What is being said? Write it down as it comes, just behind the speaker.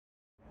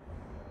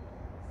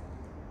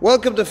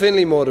Welcome to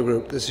Finlay Motor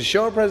Group. This is a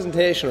short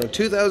presentation on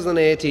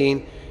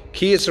 2018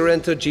 Kia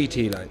Sorento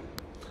GT line.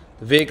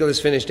 The vehicle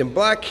is finished in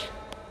black,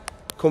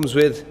 comes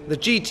with the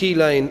GT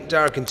line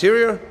dark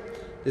interior.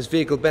 This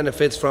vehicle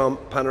benefits from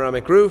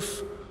panoramic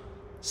roof,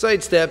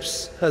 side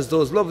steps, has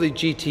those lovely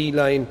GT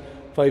line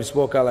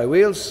 5-spoke alloy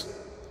wheels.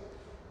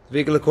 The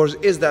vehicle of course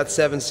is that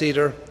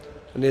 7-seater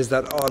and is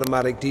that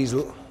automatic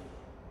diesel.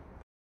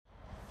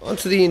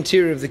 Onto the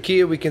interior of the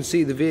Kia, we can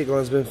see the vehicle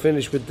has been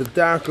finished with the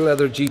dark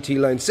leather GT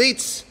line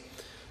seats.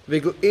 The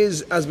vehicle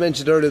is, as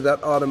mentioned earlier,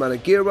 that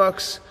automatic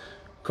gearbox,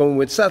 coming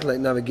with satellite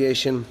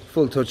navigation,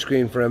 full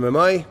touchscreen for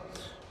MMI.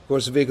 Of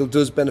course, the vehicle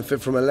does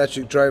benefit from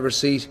electric driver's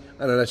seat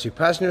and electric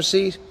passenger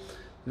seat.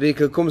 The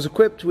vehicle comes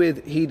equipped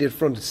with heated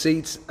fronted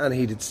seats and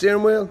heated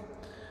steering wheel.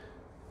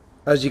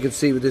 As you can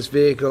see with this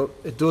vehicle,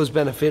 it does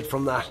benefit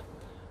from that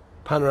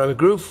panoramic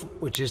roof,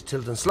 which is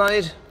tilt and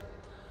slide.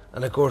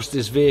 And of course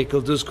this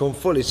vehicle does come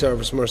fully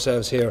serviced from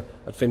ourselves here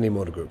at Finlay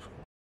Motor Group.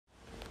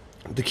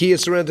 The Kia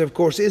Sorento of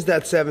course is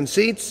that 7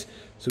 seats,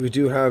 so we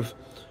do have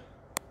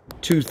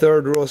 2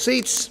 third-row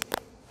seats,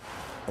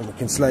 and we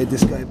can slide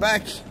this guy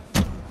back,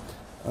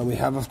 and we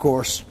have of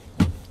course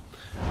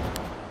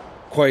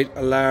quite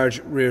a large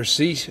rear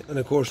seat, and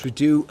of course we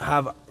do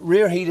have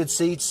rear heated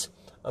seats,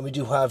 and we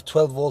do have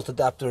 12-volt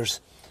adapters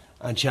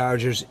and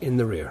chargers in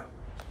the rear.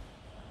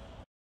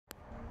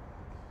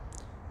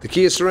 The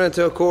Kia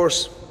Sorento of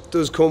course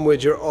does come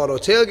with your auto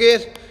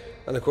tailgate,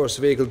 and of course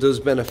the vehicle does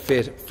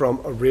benefit from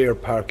a rear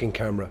parking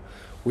camera.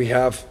 We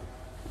have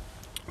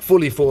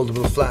fully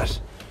foldable flat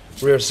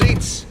rear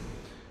seats,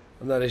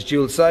 and that is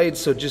dual sides,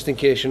 so just in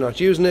case you're not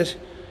using it,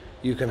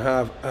 you can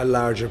have a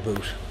larger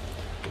boot.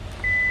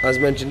 As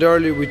mentioned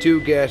earlier, we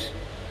do get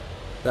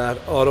that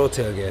auto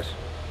tailgate.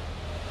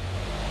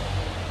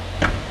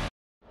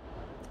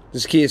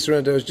 This Kia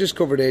Sorento has just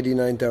covered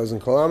 89,000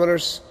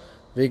 kilometers.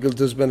 The vehicle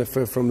does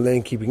benefit from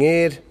lane keeping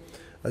aid.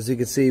 As you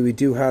can see, we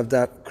do have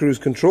that cruise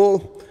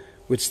control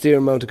with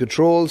steering mounted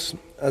controls.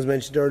 As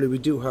mentioned earlier, we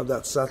do have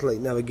that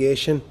satellite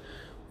navigation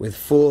with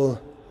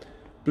full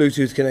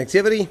Bluetooth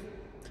connectivity.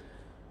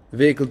 The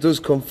vehicle does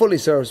come fully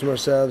serviced from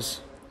ourselves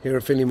here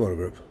at Finlay Motor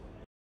Group.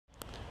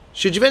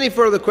 Should you have any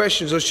further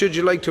questions, or should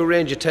you like to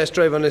arrange a test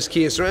drive on this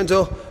Kia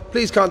Sorento,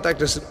 please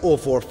contact us at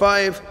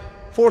 045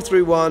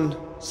 431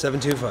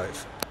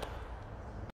 725.